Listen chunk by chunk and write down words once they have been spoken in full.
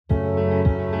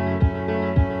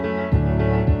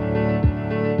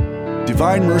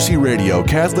Divine Mercy Radio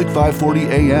Catholic 540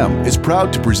 AM is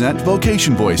proud to present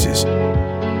Vocation Voices.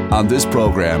 On this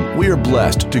program, we are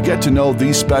blessed to get to know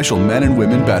these special men and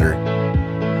women better.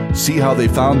 See how they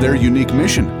found their unique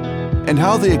mission and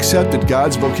how they accepted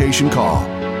God's vocation call.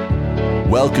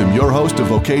 Welcome your host of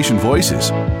Vocation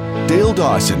Voices, Dale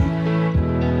Dawson.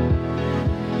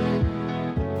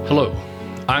 Hello,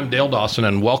 I'm Dale Dawson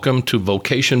and welcome to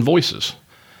Vocation Voices.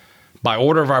 By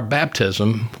order of our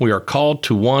baptism, we are called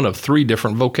to one of three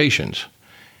different vocations,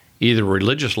 either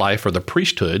religious life or the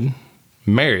priesthood,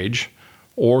 marriage,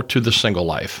 or to the single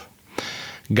life.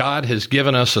 God has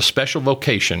given us a special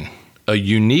vocation, a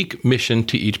unique mission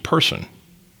to each person.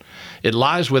 It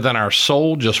lies within our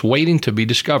soul just waiting to be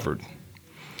discovered.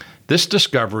 This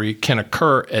discovery can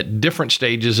occur at different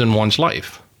stages in one's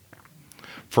life.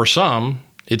 For some,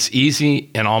 it's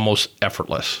easy and almost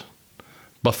effortless.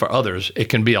 But for others, it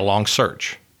can be a long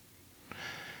search.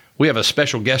 We have a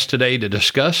special guest today to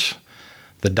discuss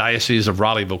the Diocese of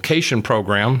Raleigh Vocation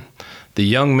program, the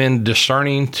young men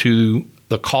discerning to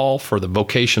the call for the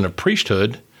vocation of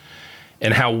priesthood,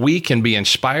 and how we can be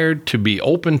inspired to be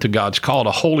open to God's call to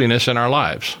holiness in our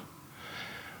lives.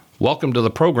 Welcome to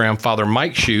the program, Father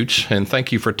Mike Schuetz, and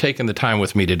thank you for taking the time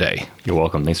with me today. You're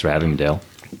welcome. Thanks for having me, Dale.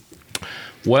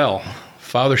 Well,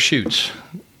 Father Schuetz,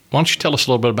 why don't you tell us a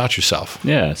little bit about yourself?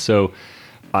 Yeah, so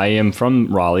I am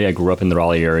from Raleigh. I grew up in the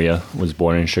Raleigh area, was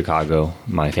born in Chicago.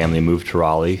 My family moved to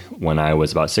Raleigh when I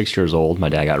was about 6 years old. My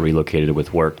dad got relocated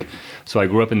with work. So I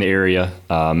grew up in the area,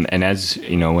 and as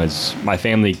my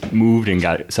family moved and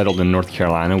got settled in North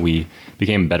Carolina, we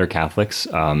became better Catholics.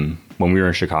 When we were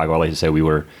in Chicago, I like to say we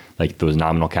were like those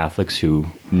nominal Catholics who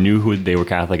knew who they were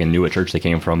Catholic and knew what church they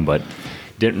came from, but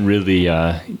didn't really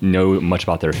know much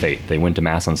about their faith. They went to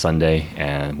Mass on Sunday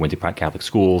and went to Catholic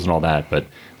schools and all that, but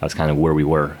that's kind of where we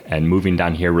were. And moving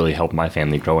down here really helped my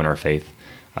family grow in our faith.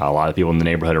 A lot of people in the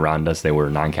neighborhood around us, they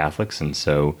were non-Catholics, and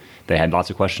so they had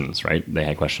lots of questions, right? They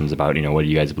had questions about, what do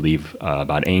you guys believe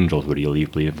about angels? What do you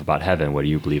believe about heaven? What do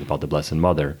you believe about the Blessed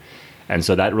Mother? And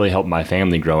so that really helped my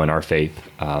family grow in our faith.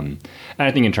 And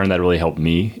I think in turn that really helped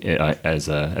me as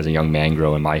a young man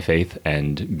grow in my faith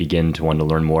and begin to want to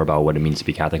learn more about what it means to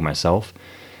be Catholic myself.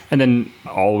 And then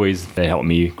always that helped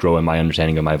me grow in my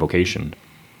understanding of my vocation.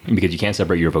 Because you can't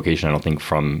separate your vocation, I don't think,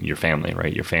 from your family,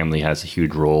 right? Your family has a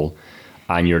huge role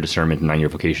on your discernment and on your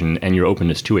vocation and your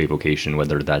openness to a vocation,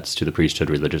 whether that's to the priesthood,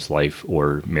 religious life,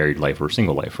 or married life, or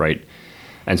single life, right?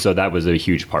 And so that was a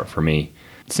huge part for me.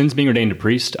 Since being ordained a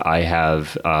priest, I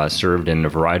have served in a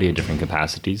variety of different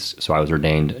capacities. So I was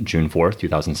ordained June 4th,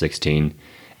 2016,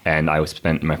 and I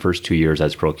spent my first 2 years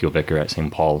as parochial vicar at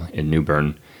St. Paul in New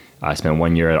Bern. I spent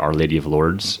 1 year at Our Lady of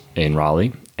Lourdes in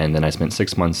Raleigh, and then I spent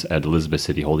 6 months at Elizabeth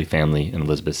City Holy Family in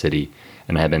Elizabeth City,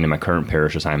 and I have been in my current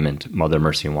parish assignment, Mother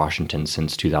Mercy in Washington,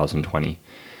 since 2020.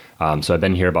 So I've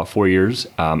been here about 4 years.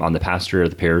 I'm the pastor of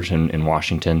the parish in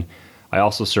Washington. I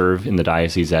also serve in the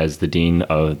diocese as the dean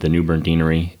of the New Bern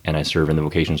Deanery, and I serve in the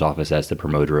Vocations office as the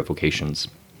promoter of Vocations.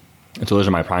 And so those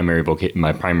are my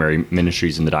primary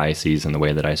ministries in the diocese and the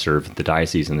way that I serve the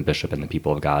diocese and the bishop and the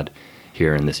people of God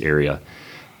here in this area.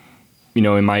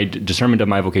 In my discernment of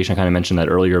my vocation, I kind of mentioned that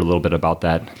earlier, a little bit about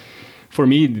that. For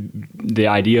me, the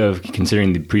idea of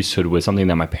considering the priesthood was something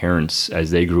that my parents,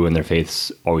 as they grew in their faiths,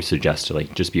 always suggested,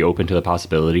 like, just be open to the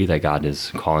possibility that God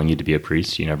is calling you to be a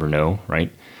priest. You never know,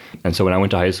 right? And so when I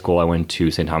went to high school, I went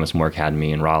to St. Thomas More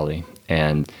Academy in Raleigh.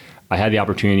 And I had the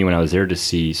opportunity when I was there to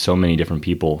see so many different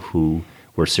people who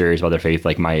were serious about their faith,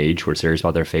 like my age, who were serious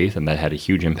about their faith. And that had a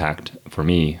huge impact for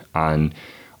me on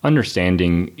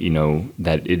understanding,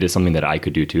 that it is something that I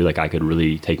could do too. Like I could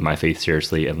really take my faith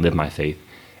seriously and live my faith.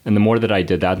 And the more that I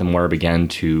did that, the more I began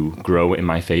to grow in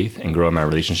my faith and grow in my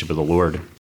relationship with the Lord,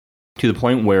 to the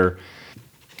point where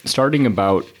starting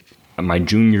about my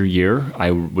junior year, I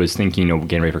was thinking,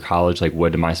 getting ready for college, like,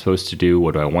 what am I supposed to do?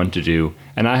 What do I want to do?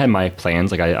 And I had my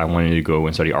plans. Like, I wanted to go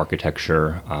and study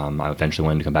architecture. I eventually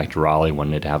wanted to come back to Raleigh,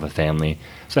 wanted to have a family.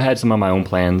 So I had some of my own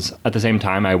plans. At the same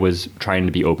time, I was trying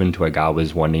to be open to what God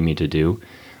was wanting me to do.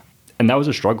 And that was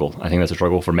a struggle. I think that's a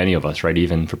struggle for many of us, right?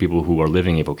 Even for people who are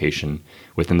living a vocation.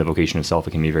 Within the vocation itself,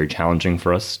 it can be very challenging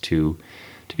for us to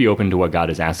be open to what God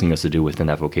is asking us to do within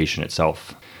that vocation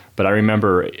itself. But I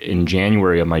remember in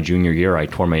January of my junior year, I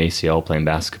tore my ACL playing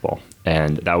basketball.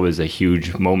 And that was a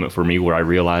huge moment for me where I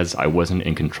realized I wasn't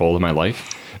in control of my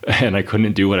life and I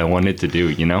couldn't do what I wanted to do,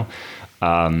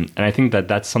 And I think that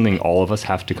that's something all of us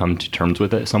have to come to terms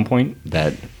with at some point,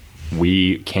 that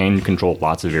we can control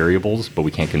lots of variables, but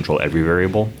we can't control every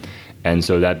variable. And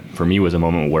so that, for me, was a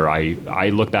moment where I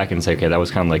look back and say, okay, that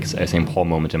was kind of like a St. Paul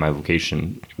moment in my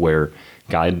vocation where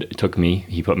God took me,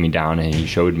 he put me down, and he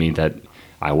showed me that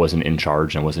I wasn't in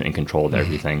charge and wasn't in control of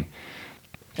everything.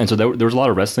 And so there was a lot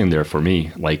of wrestling there for me.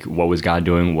 Like, what was God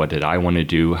doing? What did I want to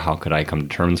do? How could I come to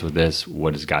terms with this?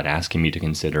 What is God asking me to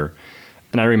consider?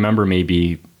 And I remember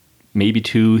maybe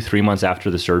 2-3 months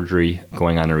after the surgery,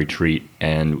 going on a retreat.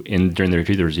 And during the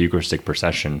retreat, there was a Eucharistic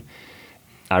procession.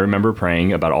 I remember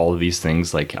praying about all of these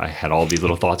things. Like, I had all these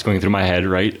little thoughts going through my head,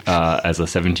 right, as a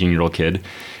 17-year-old kid.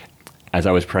 As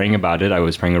I was praying about it, I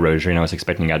was praying a rosary, and I was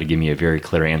expecting God to give me a very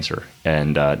clear answer.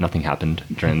 And nothing happened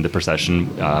during the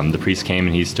procession. The priest came,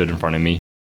 and he stood in front of me.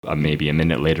 Maybe a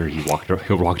minute later, he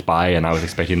walked by, and I was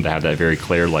expecting to have that very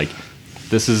clear, like,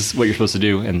 this is what you're supposed to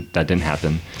do, and that didn't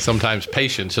happen. Sometimes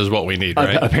patience is what we need,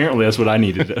 right? Apparently, that's what I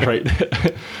needed, right?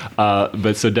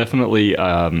 But so definitely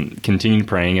continued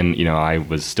praying, and I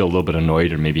was still a little bit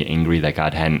annoyed or maybe angry that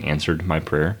God hadn't answered my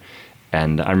prayer.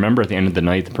 And I remember at the end of the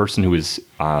night, the person who was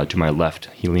to my left,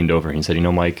 he leaned over and he said,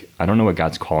 Mike, I don't know what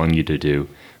God's calling you to do,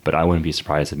 but I wouldn't be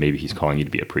surprised if maybe he's calling you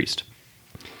to be a priest.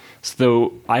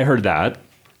 So I heard that,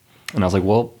 and I was like,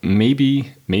 well,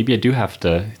 maybe I do have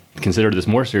to consider this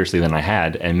more seriously than I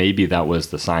had, and maybe that was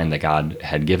the sign that God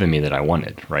had given me that I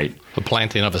wanted, right? The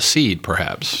planting of a seed,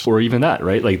 perhaps. Or even that,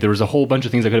 right? Like, there was a whole bunch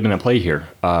of things that could have been at play here.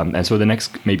 And so the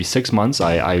next maybe 6 months,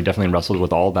 I definitely wrestled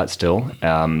with all of that still.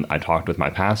 I talked with my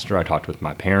pastor, I talked with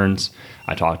my parents,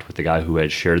 I talked with the guy who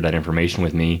had shared that information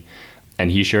with me,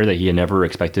 and he shared that he had never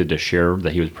expected to share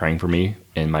that he was praying for me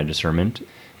in my discernment,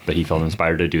 but he felt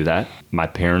inspired to do that. My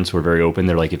parents were very open.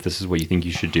 They're like, if this is what you think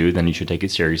you should do, then you should take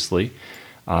it seriously.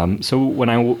 So when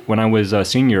I was a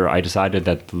senior, I decided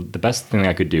that the best thing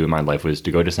I could do in my life was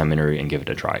to go to seminary and give it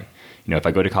a try. If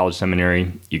I go to college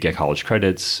seminary, you get college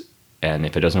credits, and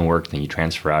if it doesn't work, then you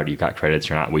transfer out. You've got credits.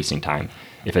 You're not wasting time.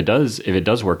 If it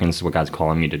does work, and this is what God's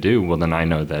calling me to do, well, then I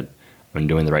know that I'm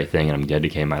doing the right thing and I'm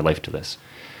dedicating my life to this.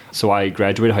 So I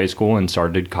graduated high school and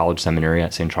started college seminary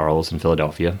at St. Charles in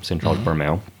Philadelphia, St. Charles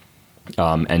Borromeo,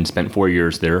 and spent 4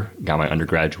 years there. Got my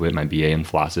undergraduate, my BA in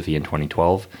philosophy in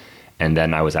 2012. And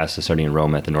then I was asked to study in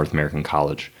Rome at the North American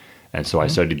College. And so I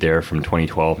studied there from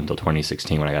 2012 until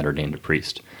 2016 when I got ordained a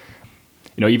priest.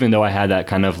 Even though I had that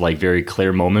kind of like very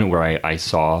clear moment where I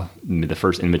saw the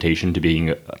first invitation to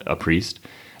being a priest,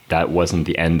 that wasn't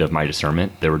the end of my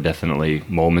discernment. There were definitely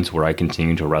moments where I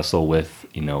continued to wrestle with,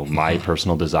 my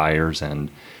personal desires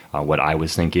and what I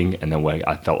was thinking, and then what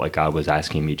I felt like God was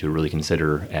asking me to really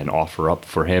consider and offer up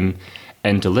for him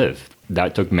and to live.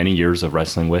 That took many years of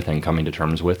wrestling with and coming to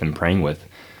terms with and praying with.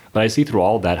 But I see through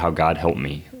all of that how God helped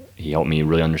me. He helped me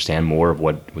really understand more of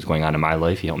what was going on in my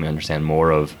life. He helped me understand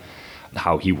more of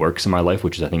how he works in my life,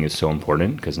 which I think is so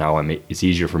important, because now it's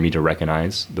easier for me to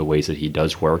recognize the ways that he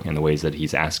does work and the ways that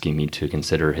he's asking me to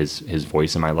consider his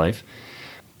voice in my life.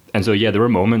 And so, there were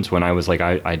moments when I was like,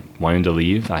 I wanted to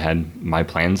leave. I had my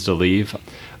plans to leave.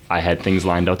 I had things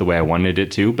lined out the way I wanted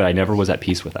it to, but I never was at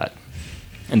peace with that.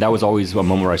 And that was always a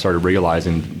moment where I started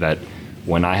realizing that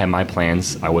when I had my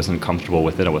plans, I wasn't comfortable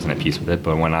with it. I wasn't at peace with it.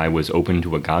 But when I was open to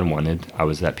what God wanted, I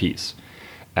was at peace.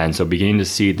 And so beginning to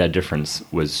see that difference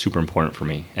was super important for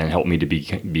me and helped me to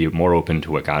be more open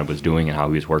to what God was doing and how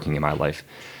he was working in my life.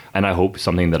 And I hope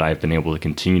something that I've been able to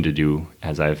continue to do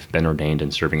as I've been ordained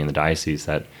and serving in the diocese,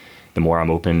 that the more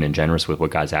I'm open and generous with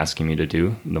what God's asking me to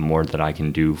do, the more that I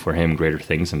can do for him greater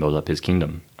things and build up his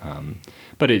kingdom.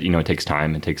 But it takes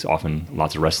time. It takes often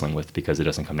lots of wrestling with, because it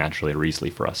doesn't come naturally or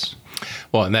easily for us.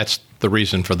 Well, and that's the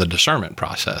reason for the discernment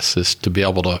process, is to be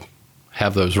able to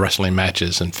have those wrestling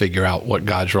matches and figure out what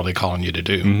God's really calling you to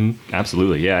do. Mm-hmm.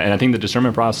 Absolutely, yeah. And I think the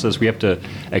discernment process, we have to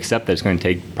accept that it's going to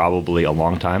take probably a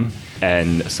long time.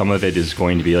 And some of it is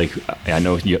going to be like, I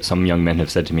know some young men have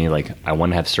said to me, like, I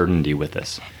want to have certainty with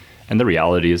this. And the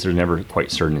reality is there's never quite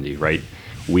certainty, right?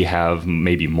 We have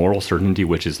maybe moral certainty,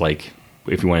 which is like,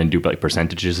 if you want to do like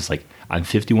percentages, it's like, I'm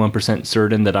 51%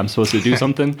 certain that I'm supposed to do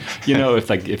something,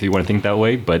 if you want to think that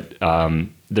way. But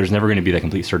there's never going to be that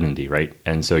complete certainty, right?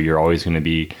 And so you're always going to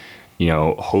be,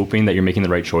 hoping that you're making the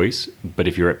right choice. But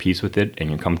if you're at peace with it and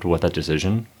you're comfortable with that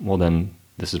decision, well, then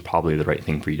this is probably the right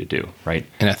thing for you to do, right?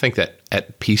 And I think that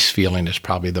at peace feeling is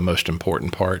probably the most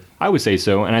important part. I would say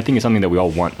so. And I think it's something that we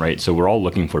all want, right? So we're all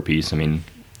looking for peace. I mean,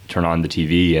 turn on the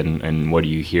TV and what do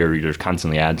you hear? There's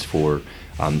constantly ads for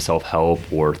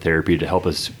self-help or therapy to help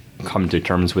us come to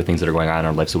terms with things that are going on in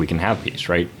our life so we can have peace,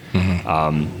 right?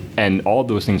 Mm-hmm. And all of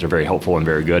those things are very helpful and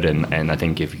very good. And I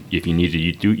think if you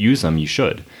need to use them, you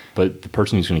should. But the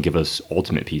person who's going to give us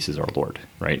ultimate peace is our Lord,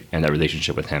 right? And that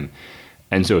relationship with him.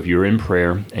 And so if you're in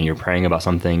prayer and you're praying about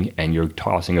something and you're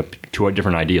tossing up two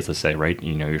different ideas, let's say, right?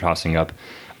 You're tossing up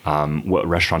what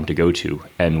restaurant to go to,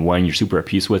 and one you're super at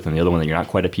peace with and the other one that you're not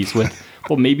quite at peace with,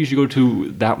 well, maybe you should go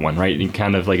to that one, right? And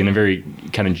kind of like in a very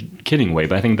kind of kidding way,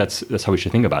 but I think that's how we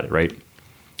should think about it, right?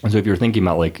 And so if you're thinking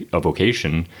about like a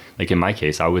vocation, like in my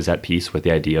case, I was at peace with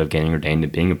the idea of getting ordained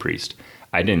and being a priest.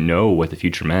 I didn't know what the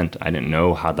future meant. I didn't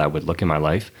know how that would look in my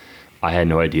life. I had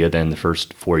no idea that in the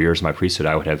first 4 years of my priesthood,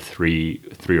 I would have three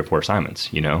or four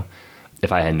assignments, you know?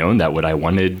 If I had known that, would I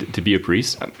wanted to be a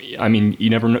priest? I mean, you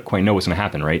never quite know what's going to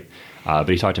happen, right? But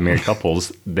you talk to married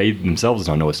couples, they themselves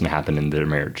don't know what's going to happen in their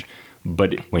marriage.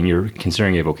 But when you're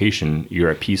considering a vocation,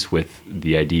 you're at peace with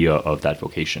the idea of that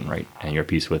vocation, right? And you're at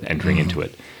peace with entering into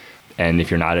it. And if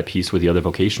you're not at peace with the other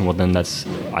vocation, well, then that's,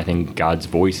 I think, God's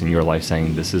voice in your life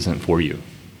saying this isn't for you.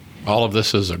 All of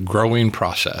this is a growing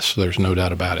process. There's no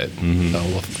doubt about it. So,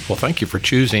 well, thank you for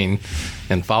choosing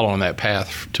and following that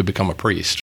path to become a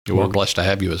priest. We're blessed to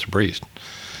have you as a priest.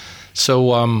 So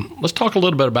let's talk a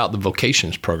little bit about the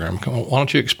Vocations program. Why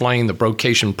don't you explain the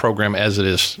Vocation program as it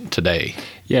is today?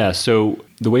 Yeah, so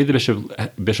the way the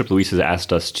Bishop Luis has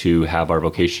asked us to have our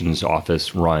Vocations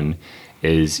office run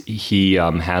is he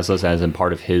has us as in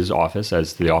part of his office,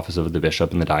 as the office of the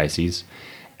bishop in the diocese.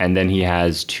 And then he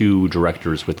has two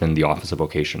directors within the Office of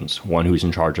Vocations, one who's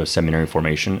in charge of seminary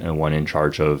formation and one in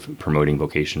charge of promoting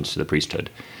vocations to the priesthood.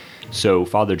 So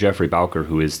Father Jeffrey Bowker,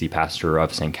 who is the pastor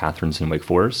of St. Catherine's in Wake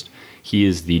Forest, he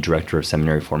is the director of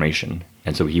seminary formation.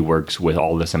 And so he works with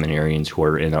all the seminarians who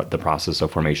are in the process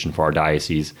of formation for our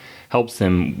diocese, helps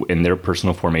them in their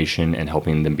personal formation and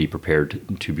helping them be prepared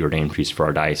to be ordained priests for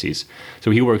our diocese.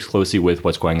 So he works closely with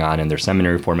what's going on in their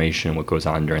seminary formation, what goes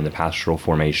on during the pastoral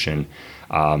formation.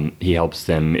 He helps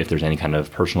them if there's any kind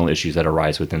of personal issues that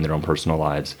arise within their own personal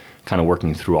lives, kind of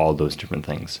working through all those different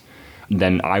things.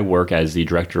 Then I work as the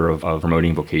director of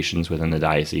promoting vocations within the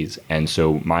diocese. And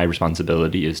so my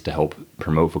responsibility is to help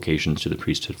promote vocations to the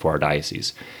priesthood for our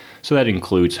diocese. So that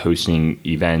includes hosting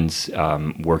events,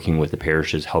 working with the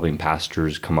parishes, helping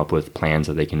pastors come up with plans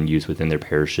that they can use within their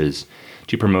parishes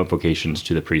to promote vocations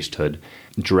to the priesthood,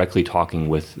 directly talking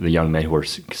with the young men who are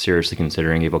seriously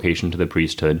considering a vocation to the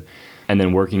priesthood, and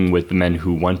then working with the men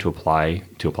who want to apply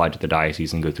to the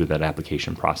diocese and go through that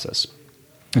application process.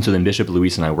 And so then Bishop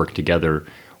Luis and I work together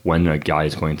when a guy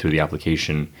is going through the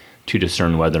application to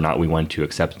discern whether or not we want to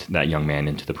accept that young man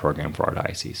into the program for our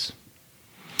diocese.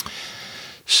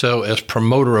 So as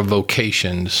promoter of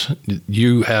vocations,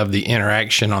 you have the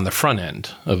interaction on the front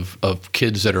end of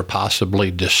kids that are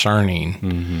possibly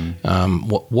discerning.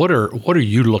 What are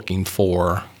you looking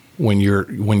for when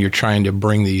you're trying to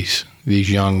bring these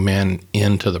young men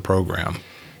into the program?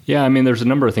 Yeah, I mean, there's a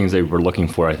number of things that we're looking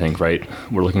for, I think, right?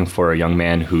 We're looking for a young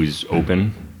man who's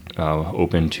open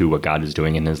to what God is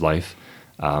doing in his life.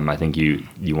 I think you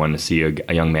want to see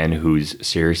a young man who's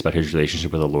serious about his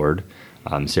relationship with the Lord,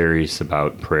 serious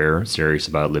about prayer, serious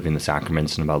about living the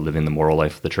sacraments and about living the moral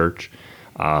life of the church.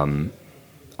 I'm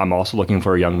also looking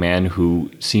for a young man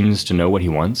who seems to know what he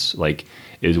wants, like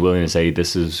is willing to say,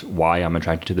 this is why I'm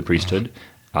attracted to the priesthood.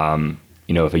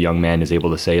 If a young man is able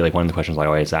to say, like one of the questions I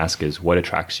always ask is, what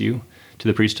attracts you to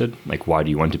the priesthood? Like, why do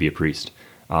you want to be a priest?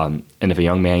 And if a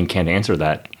young man can't answer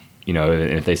that,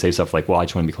 if they say stuff like, well, I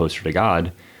just want to be closer to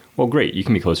God, well, great, you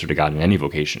can be closer to God in any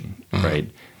vocation,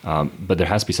 right? But there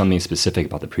has to be something specific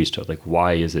about the priesthood. Like,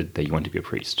 why is it that you want to be a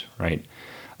priest, right?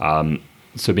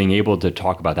 So being able to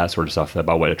talk about that sort of stuff,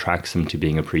 about what attracts them to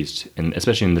being a priest, and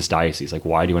especially in this diocese, like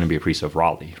why do you want to be a priest of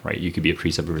Raleigh, right? You could be a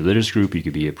priest of a religious group, you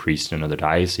could be a priest in another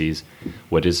diocese.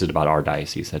 What is it about our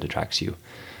diocese that attracts you?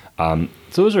 So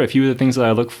those are a few of the things that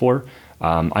I look for.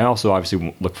 I also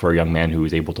obviously look for a young man who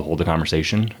is able to hold a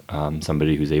conversation,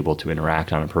 somebody who's able to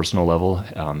interact on a personal level,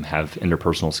 have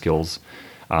interpersonal skills.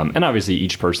 And obviously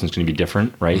each person is going to be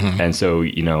different, right? And so,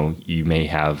 you may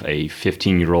have a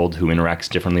 15-year-old who interacts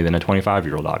differently than a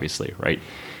 25-year-old, obviously, right?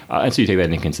 And so you take that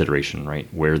into consideration, right?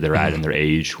 Where they're at in their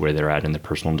age, where they're at in their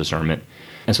personal discernment.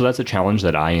 And so that's a challenge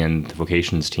that I and the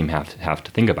Vocations team have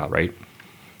to think about, right?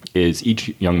 Is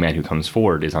each young man who comes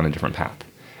forward is on a different path.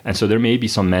 And so there may be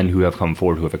some men who have come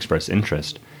forward who have expressed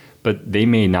interest, but they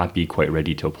may not be quite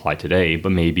ready to apply today,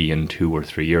 but maybe in 2 or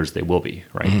 3 years they will be,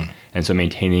 right? And so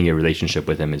maintaining a relationship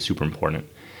with them is super important.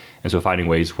 And so finding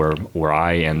ways where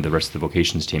I and the rest of the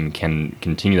Vocations team can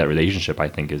continue that relationship, I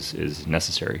think is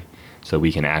necessary, so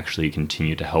we can actually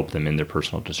continue to help them in their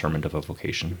personal discernment of a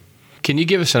vocation. Can you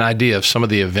give us an idea of some of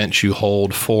the events you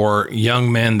hold for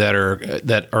young men that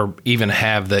are even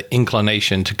have the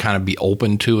inclination to kind of be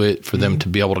open to it, for them to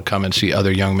be able to come and see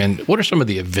other young men? What are some of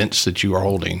the events that you are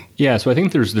holding? Yeah, so I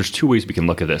think there's 2 ways we can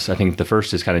look at this. I think the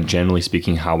first is kind of generally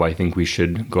speaking how I think we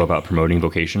should go about promoting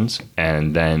vocations,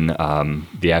 and then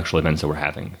the actual events that we're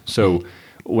having. So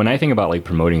when I think about like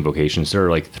promoting vocations, there are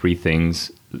like 3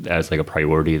 things as like a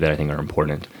priority that I think are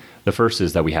important. The first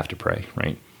is that we have to pray,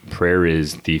 right? prayer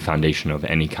is the foundation of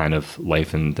any kind of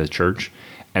life in the church.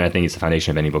 And I think it's the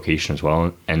foundation of any vocation as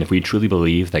well. And if we truly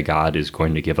believe that God is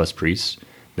going to give us priests,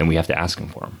 then we have to ask him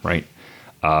for them, right?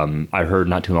 I heard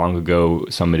not too long ago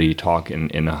somebody talk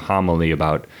in a homily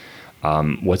about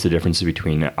what's the difference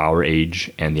between our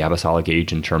age and the apostolic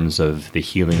age in terms of the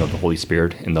healing of the Holy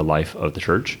Spirit in the life of the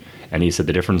church. And he said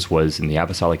the difference was in the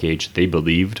apostolic age, they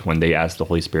believed when they asked the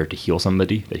Holy Spirit to heal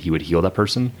somebody that he would heal that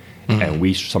person. Mm-hmm. And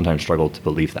we sometimes struggle to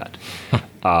believe that.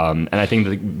 And I think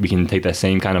that we can take that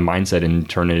same kind of mindset and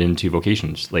turn it into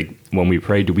vocations. Like when we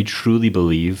pray, do we truly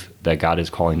believe that God is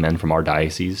calling men from our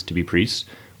diocese to be priests?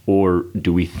 Or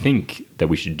do we think that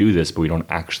we should do this, but we don't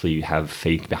actually have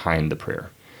faith behind the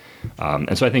prayer?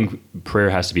 And so I think prayer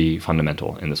has to be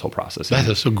fundamental in this whole process. That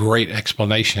is a great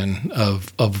explanation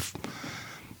of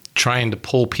trying to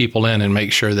pull people in and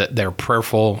make sure that they're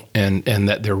prayerful and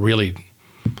that they're really,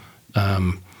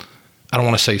 I don't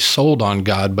want to say sold on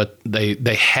God, but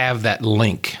they have that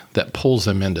link that pulls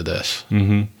them into this.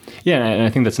 Mm-hmm. Yeah, and I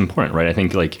think that's important, right? I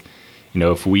think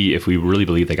if we really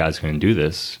believe that God's going to do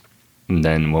this,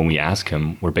 then when we ask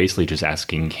him, we're basically just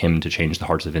asking him to change the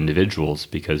hearts of individuals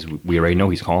because we already know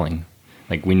he's calling.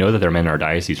 Like we know that there are men in our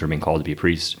diocese who are being called to be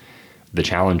priests. The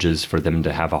challenge is for them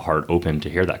to have a heart open to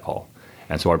hear that call.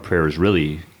 And so our prayers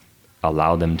really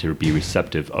allow them to be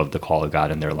receptive of the call of God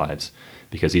in their lives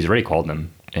because he's already called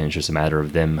them. And it's just a matter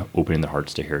of them opening their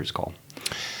hearts to hear his call.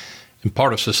 And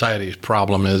part of society's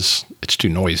problem is it's too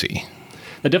noisy.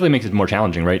 That definitely makes it more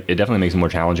challenging, right? It definitely makes it more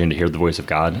challenging to hear the voice of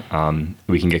God.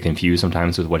 We can get confused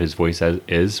sometimes with what his voice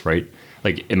is, right?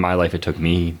 Like in my life, it took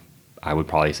me, I would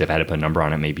probably say if I had to put a number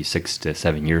on it, maybe 6 to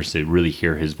 7 years to really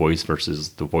hear his voice versus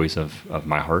the voice of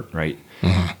my heart, right?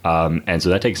 Mm-hmm. And so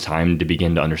that takes time to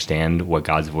begin to understand what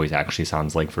God's voice actually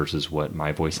sounds like versus what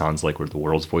my voice sounds like or the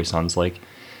world's voice sounds like.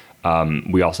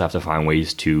 We also have to find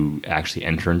ways to actually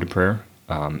enter into prayer,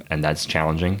 and that's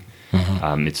challenging.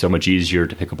 Mm-hmm. It's so much easier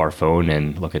to pick up our phone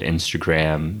and look at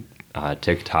Instagram,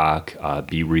 TikTok,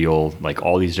 Be Real, like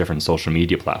all these different social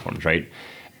media platforms, right?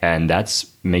 And that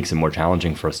makes it more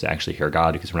challenging for us to actually hear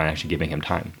God because we're not actually giving him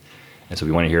time. And so if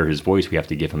we want to hear his voice, we have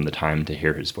to give him the time to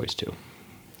hear his voice too.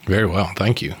 Very well.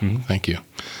 Thank you. Mm-hmm. Thank you.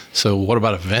 So what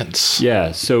about events?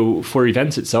 Yeah. So for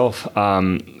events itself,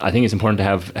 I think it's important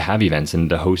to have events and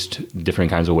to host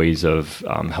different kinds of ways of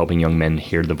helping young men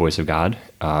hear the voice of God.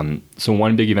 So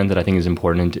one big event that I think is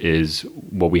important is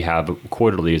what we have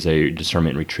quarterly is a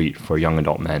discernment retreat for young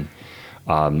adult men.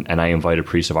 And I invite a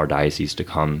priest of our diocese to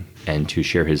come and to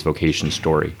share his vocation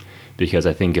story. Because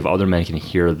I think if other men can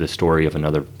hear the story of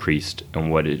another priest and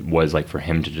what it was like for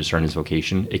him to discern his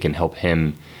vocation, it can help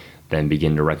him then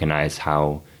begin to recognize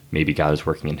how maybe God is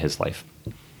working in his life.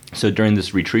 So during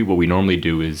this retreat, what we normally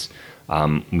do is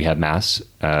we have Mass,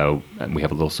 and we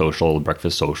have a little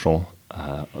breakfast social,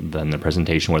 then the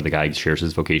presentation where the guy shares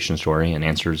his vocation story and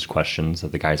answers questions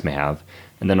that the guys may have,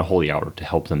 and then a holy hour to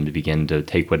help them to begin to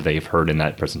take what they've heard in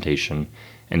that presentation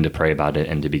and to pray about it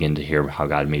and to begin to hear how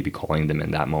God may be calling them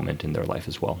in that moment in their life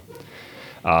as well.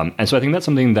 And so I think that's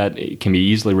something that can be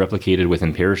easily replicated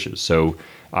within parishes. So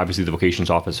obviously the Vocations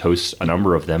office hosts a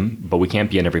number of them, but we can't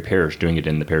be in every parish doing it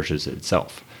in the parishes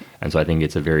itself. And so I think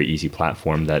it's a very easy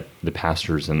platform that the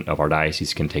pastors of our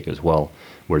diocese can take as well,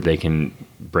 where they can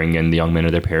bring in the young men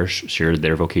of their parish, share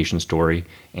their vocation story,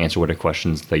 answer whatever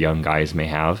questions the young guys may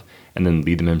have, and then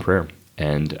lead them in prayer.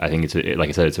 And I think like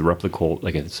I said, it's a replicable,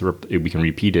 we can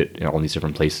repeat it in all these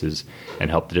different places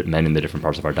and help the men in the different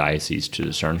parts of our diocese to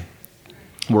discern.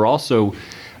 We're also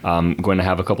going to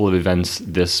have a couple of events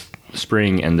this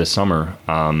spring and this summer.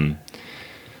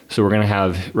 So we're going to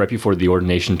have, right before the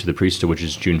ordination to the priesthood, which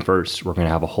is June 1st, we're going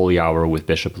to have a holy hour with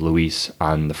Bishop Luis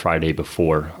on the Friday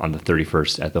before, on the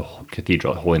 31st at the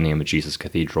cathedral, Holy Name of Jesus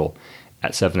Cathedral,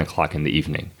 at 7 o'clock in the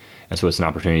evening. And so it's an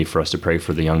opportunity for us to pray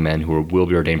for the young men who will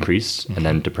be ordained priests, and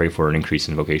then to pray for an increase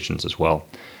in vocations as well.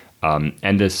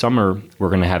 And this summer, we're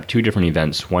going to have two different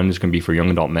events. One is going to be for young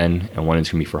adult men, and one is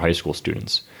going to be for high school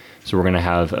students. So we're going to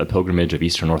have a pilgrimage of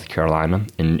Eastern North Carolina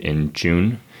in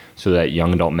June, so that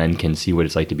young adult men can see what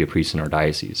it's like to be a priest in our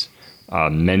diocese.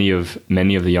 Many of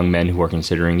the young men who are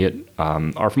considering it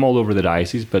are from all over the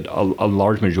diocese, but a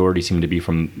large majority seem to be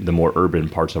from the more urban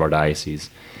parts of our diocese.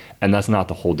 And that's not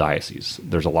the whole diocese.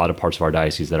 There's a lot of parts of our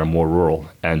diocese that are more rural.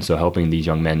 And so helping these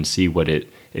young men see what it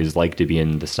is like to be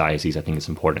in this diocese, I think is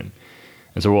important.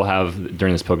 And so we'll have,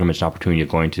 during this pilgrimage, an opportunity of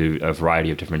going to a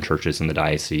variety of different churches in the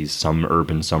diocese, some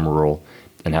urban, some rural,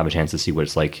 and have a chance to see what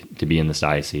it's like to be in this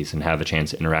diocese and have a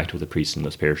chance to interact with the priests in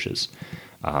those parishes.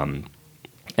 And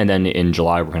then in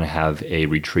July, we're going to have a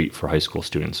retreat for high school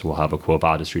students. We'll have a Quo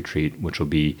Vadis retreat, which will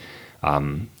be a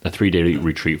 3-day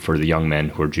retreat for the young men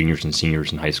who are juniors and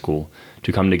seniors in high school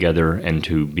to come together and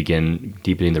to begin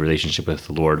deepening the relationship with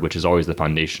the Lord, which is always the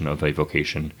foundation of a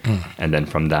vocation. And then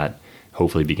from that,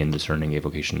 hopefully begin discerning a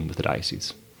vocation with the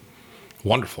diocese.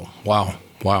 Wonderful. Wow.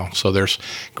 So there's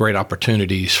great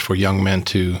opportunities for young men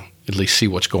to at least see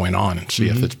what's going on and see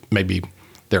if it's maybe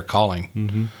their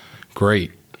calling.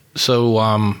 Great.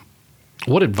 So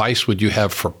what advice would you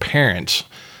have for parents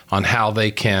on how they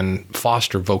can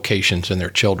foster vocations in their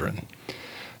children?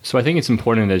 So I think it's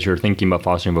important as you're thinking about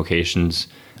fostering vocations,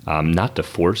 not to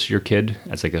force your kid.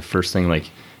 That's like the first thing, like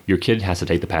your kid has to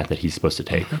take the path that he's supposed to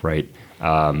take, right?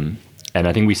 And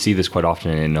I think we see this quite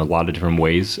often in a lot of different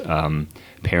ways.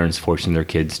 Parents forcing their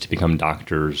kids to become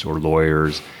doctors or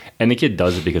lawyers, and the kid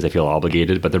does it because they feel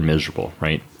obligated, but they're miserable,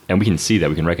 right? And we can see that,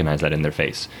 we can recognize that in their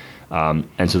face. And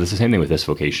so it's the same thing with this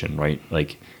vocation, right?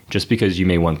 Like, just because you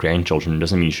may want grandchildren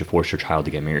doesn't mean you should force your child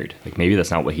to get married. Like, maybe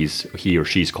that's not what he or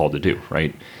she's called to do,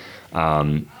 right?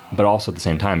 But also at the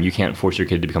same time, you can't force your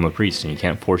kid to become a priest, and you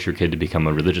can't force your kid to become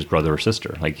a religious brother or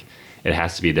sister. Like, it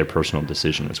has to be their personal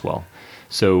decision as well.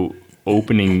 So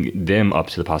opening them up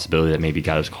to the possibility that maybe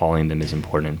God is calling them is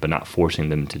important, but not forcing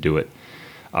them to do it.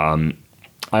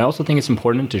 I also think it's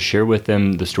important to share with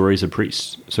them the stories of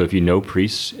priests. So if you know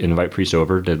priests, invite priests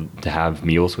over to have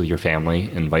meals with your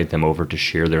family, invite them over to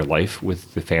share their life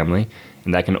with the family.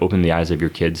 And that can open the eyes of your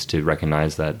kids to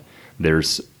recognize that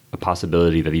there's a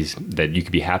possibility that you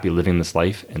could be happy living this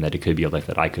life, and that it could be a life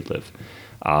that I could live.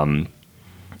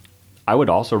 I would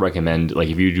also recommend, like,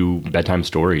 if you do bedtime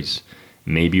stories,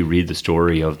 maybe read the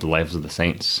story of the lives of the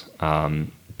saints.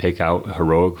 Pick out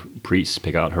heroic priests,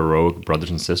 pick out heroic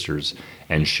brothers and sisters,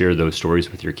 and share those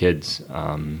stories with your kids.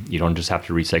 You don't just have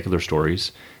to read secular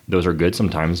stories. Those are good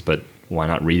sometimes, but why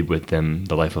not read with them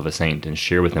the life of a saint and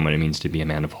share with them what it means to be a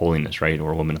man of holiness, right,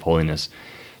 or a woman of holiness?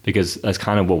 Because that's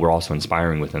kind of what we're also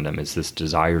inspiring within them, is this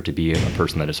desire to be a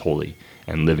person that is holy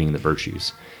and living the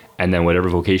virtues. And then whatever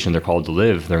vocation they're called to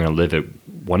live, they're going to live it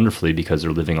wonderfully because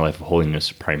they're living a life of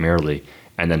holiness primarily.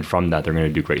 And then from that, they're going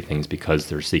to do great things because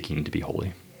they're seeking to be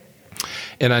holy.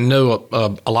 And I know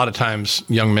a lot of times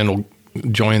young men will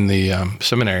join the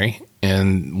seminary,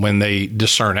 and when they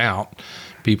discern out,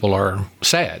 people are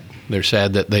sad. They're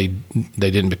sad that they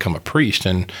didn't become a priest.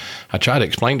 And I try to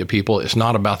explain to people, it's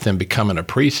not about them becoming a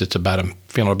priest. It's about them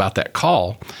feeling about that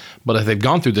call. But if they've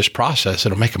gone through this process,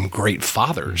 it'll make them great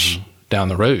fathers down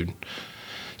the road.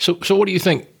 So what do you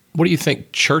think? What do you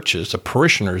think churches, the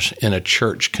parishioners in a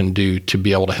church, can do to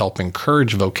be able to help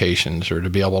encourage vocations, or to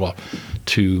be able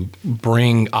to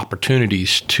bring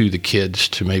opportunities to the kids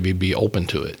to maybe be open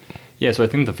to it? Yeah, so I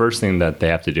think the first thing that they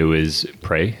have to do is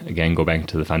pray. Again, go back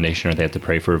to the foundation, or they have to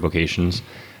pray for vocations.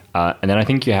 And then I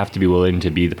think you have to be willing to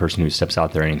be the person who steps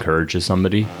out there and encourages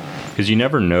somebody, because you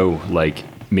never know, like,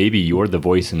 maybe you're the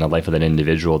voice in the life of that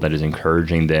individual that is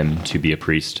encouraging them to be a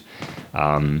priest.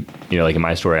 Like in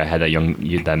my story, I had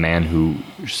that man who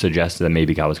suggested that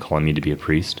maybe God was calling me to be a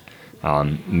priest.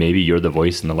 Maybe you're the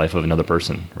voice in the life of another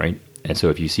person, right? And so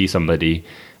if you see somebody,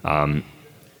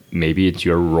 maybe it's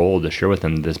your role to share with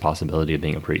them this possibility of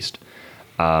being a priest.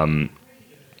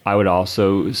 I would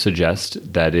also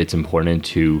suggest that it's important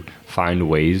to find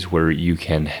ways where you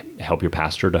can help your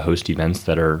pastor to host events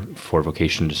that are for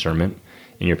vocation discernment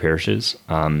in your parishes.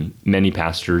 Many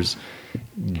pastors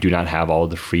do not have all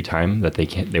the free time that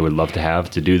they would love to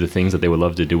have to do the things that they would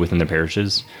love to do within their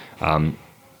parishes.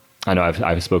 I know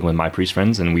I've spoken with my priest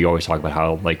friends, and we always talk about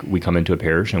how, like, we come into a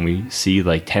parish and we see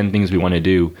like 10 things we want to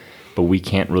do, but we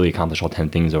can't really accomplish all 10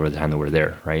 things over the time that we're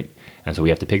there, right? And so we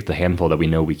have to pick the handful that we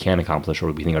know we can accomplish,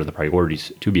 or we think are the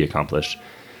priorities to be accomplished.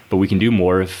 But we can do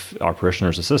more if our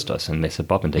parishioners assist us and they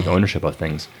step up and take ownership of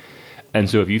things. And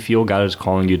so if you feel God is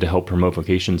calling you to help promote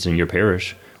vocations in your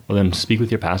parish, well, then speak with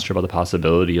your pastor about the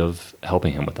possibility of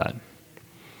helping him with that.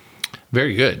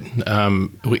 Very good.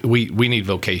 We need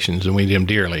vocations, and we need them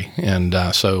dearly. And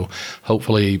so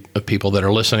hopefully people that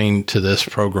are listening to this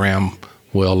program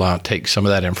will take some of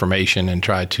that information and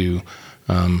try to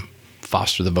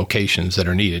foster the vocations that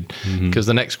are needed. Because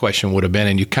the next question would have been,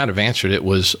 and you kind of answered it,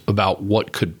 was about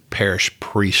what could parish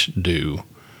priests do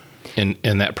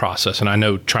in that process. And I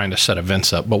know trying to set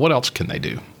events up, but what else can they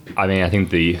do? I mean, I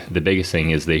think the biggest thing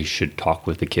is they should talk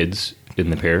with the kids in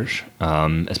the parish,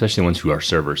 especially the ones who are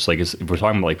servers. Like, if we're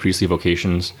talking about like priestly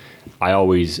vocations, I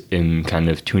always am kind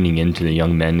of tuning into the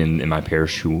young men in my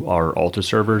parish who are altar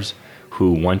servers,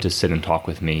 who want to sit and talk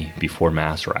with me before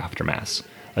Mass or after Mass.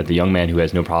 Like the young man who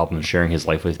has no problem sharing his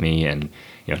life with me and,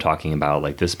 talking about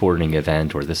like this sporting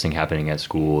event or this thing happening at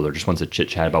school, or just wants to chit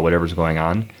chat about whatever's going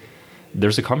on.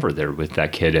 there's a comfort there with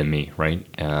that kid and me, right?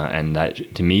 And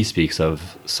that to me speaks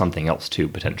of something else too,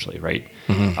 potentially, right?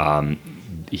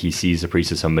 He sees a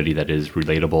priest as somebody that is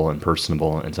relatable and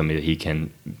personable, and somebody that he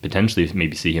can potentially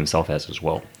maybe see himself as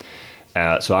well.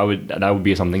 So that would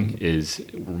be something, is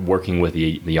working with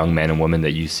the young men and women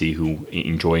that you see who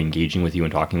enjoy engaging with you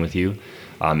and talking with you,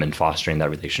 and fostering that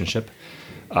relationship.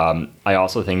 I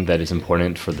also think that it's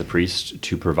important for the priest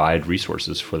to provide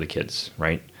resources for the kids,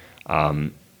 right?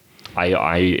 I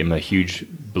am a huge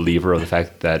believer of the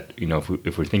fact that,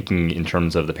 if we're thinking in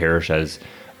terms of the parish as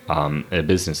a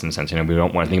business, in a sense, we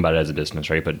don't want to think about it as a business,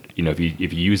 right? But if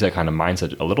you use that kind of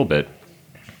mindset a little bit,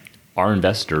 our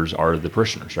investors are the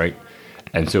parishioners, right?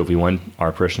 And so if we want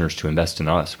our parishioners to invest in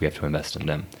us, we have to invest in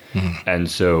them.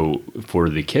 And so for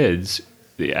the kids,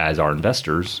 as our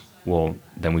investors, well,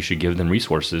 then we should give them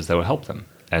resources that will help them.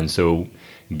 And so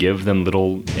give them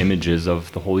little images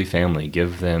of the Holy Family,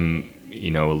 give them,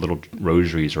 little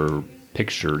rosaries or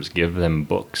pictures, give them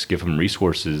books, give them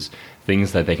resources,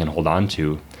 things that they can hold on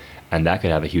to. And that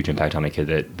could have a huge impact on a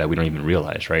kid that we don't even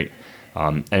realize, right?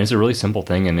 And it's a really simple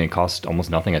thing, and it costs almost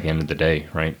nothing at the end of the day,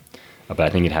 right? But I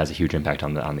think it has a huge impact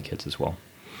on the kids as well.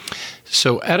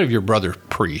 So out of your brother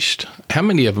priest, how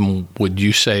many of them would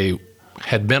you say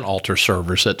had been altar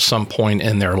servers at some point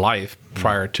in their life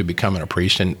prior to becoming a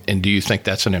priest? And do you think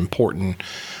that's an important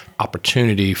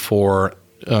opportunity for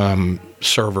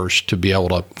servers to be able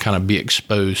to kind of be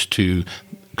exposed to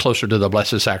closer to the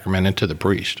Blessed Sacrament and to the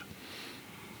priest?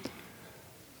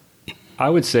 I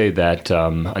would say that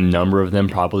a number of them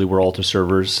probably were altar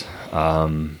servers.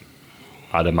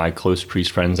 Out of my close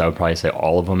priest friends, I would probably say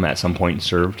all of them at some point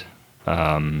served.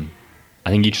 I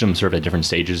think each of them served at different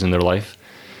stages in their life,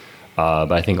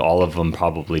 but I think all of them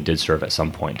probably did serve at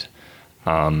some point.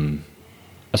 So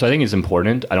I think it's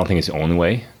important. I don't think it's the only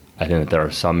way. I think that there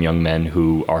are some young men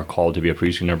who are called to be a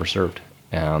priest who never served,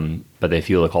 but they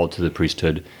feel a call to the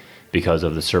priesthood because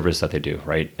of the service that they do,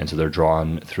 right? And so they're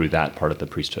drawn through that part of the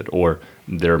priesthood. Or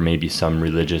there may be some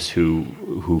religious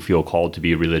who feel called to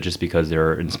be religious because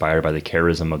they're inspired by the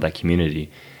charism of that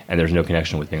community, and there's no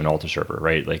connection with being an altar server,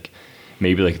 right?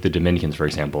 Maybe the Dominicans, for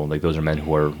example, those are men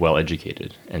who are well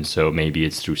educated, and so maybe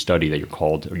it's through study that you're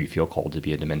called, or you feel called to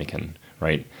be a Dominican,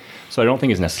 right? So I don't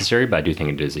think it's necessary, but I do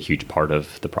think it is a huge part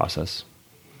of the process.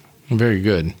 Very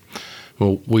good.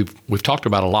 Well, we've talked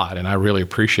about a lot, and I really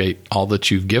appreciate all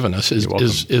that you've given us.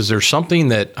 Is there something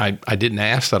that I didn't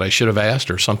ask that I should have asked,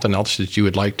 or something else that you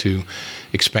would like to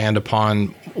expand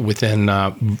upon within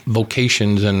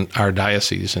vocations in our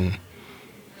diocese? And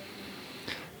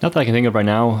not that I can think of right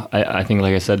now. I think,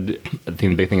 like I said, I think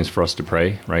the big thing is for us to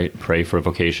pray, right? Pray for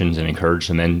vocations and encourage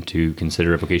the men to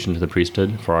consider a vocation to the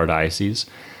priesthood for our diocese.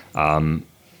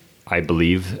 I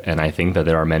believe and I think that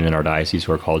there are men in our diocese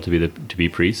who are called to be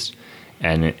priests.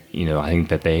 And, I think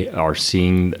that they are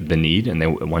seeing the need and they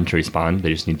want to respond.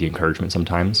 They just need the encouragement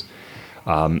sometimes.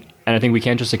 And I think we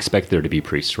can't just expect there to be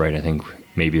priests, right? I think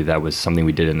maybe that was something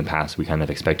we did in the past. We kind of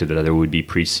expected that there would be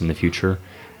priests in the future.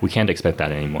 We can't expect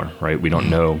that anymore, right? We don't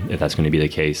know if that's going to be the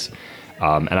case.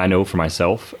 And I know for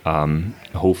myself,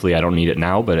 hopefully I don't need it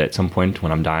now, but at some point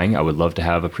when I'm dying, I would love to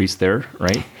have a priest there,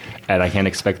 right? And I can't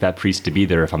expect that priest to be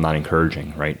there if I'm not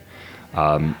encouraging, right?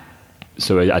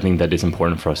 So I think that it's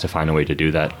important for us to find a way to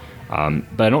do that.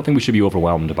 But I don't think we should be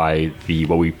overwhelmed by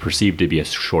what we perceive to be a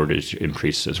shortage in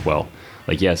priests as well.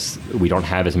 Yes, we don't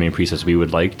have as many priests as we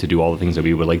would like to do all the things that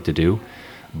we would like to do.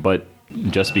 But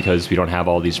just because we don't have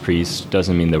all these priests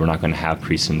doesn't mean that we're not going to have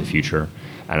priests in the future.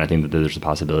 And I think that there's a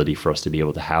possibility for us to be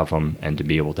able to have them and to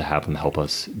be able to have them help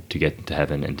us to get to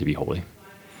heaven and to be holy.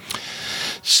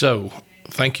 So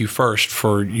thank you first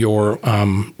for your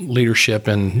leadership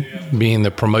and being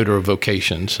the promoter of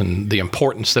vocations and the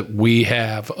importance that we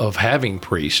have of having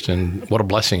priests, and what a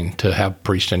blessing to have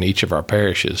priests in each of our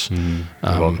parishes. You're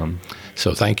welcome.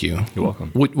 So thank you. You're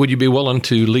welcome. Would you be willing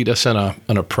to lead us in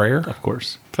a prayer? Of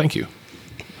course. Thank you.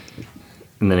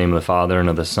 In the name of the Father, and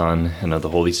of the Son, and of the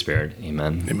Holy Spirit.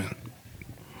 Amen. Amen.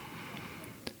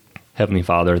 Heavenly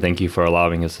Father, thank you for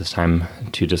allowing us this time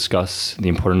to discuss the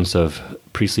importance of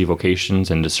priestly vocations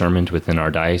and discernment within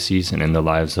our diocese and in the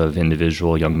lives of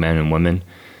individual young men and women.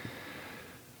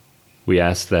 We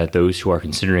ask that those who are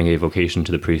considering a vocation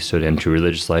to the priesthood and to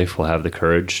religious life will have the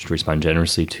courage to respond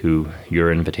generously to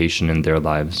your invitation in their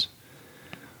lives.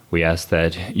 We ask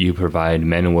that you provide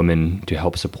men and women to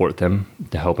help support them,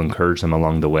 to help encourage them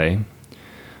along the way.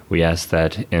 We ask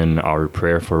that in our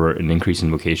prayer for an increase in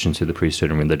vocations to the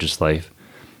priesthood and religious life,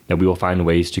 that we will find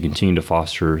ways to continue to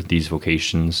foster these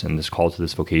vocations and this call to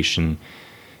this vocation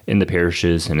in the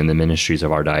parishes and in the ministries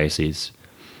of our diocese.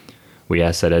 We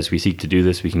ask that as we seek to do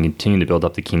this, we can continue to build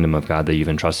up the kingdom of God that you've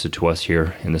entrusted to us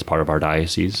here in this part of our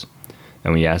diocese.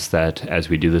 And we ask that as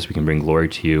we do this, we can bring glory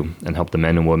to you and help the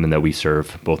men and women that we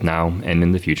serve, both now and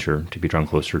in the future, to be drawn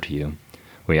closer to you.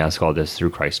 We ask all this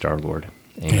through Christ our Lord.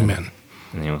 Amen.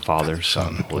 In the name of the Father,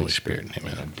 Son, and Holy Spirit.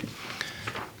 Amen.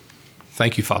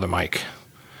 Thank you, Father Mike.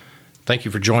 Thank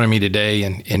you for joining me today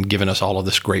and giving us all of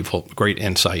this great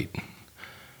insight.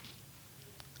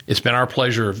 It's been our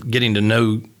pleasure of getting to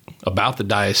know about the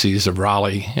Diocese of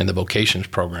Raleigh and the Vocations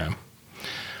program.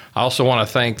 I also want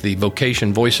to thank the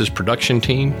Vocation Voices production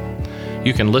team.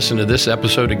 You can listen to this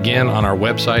episode again on our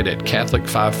website at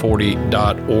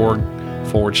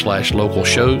catholic540.org/local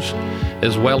shows,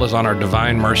 as well as on our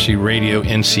Divine Mercy Radio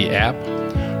NC app,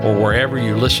 or wherever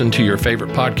you listen to your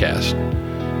favorite podcast.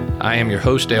 I am your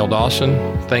host, Dale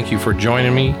Dawson. Thank you for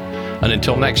joining me. And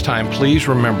until next time, please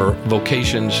remember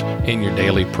vocations in your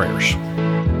daily prayers.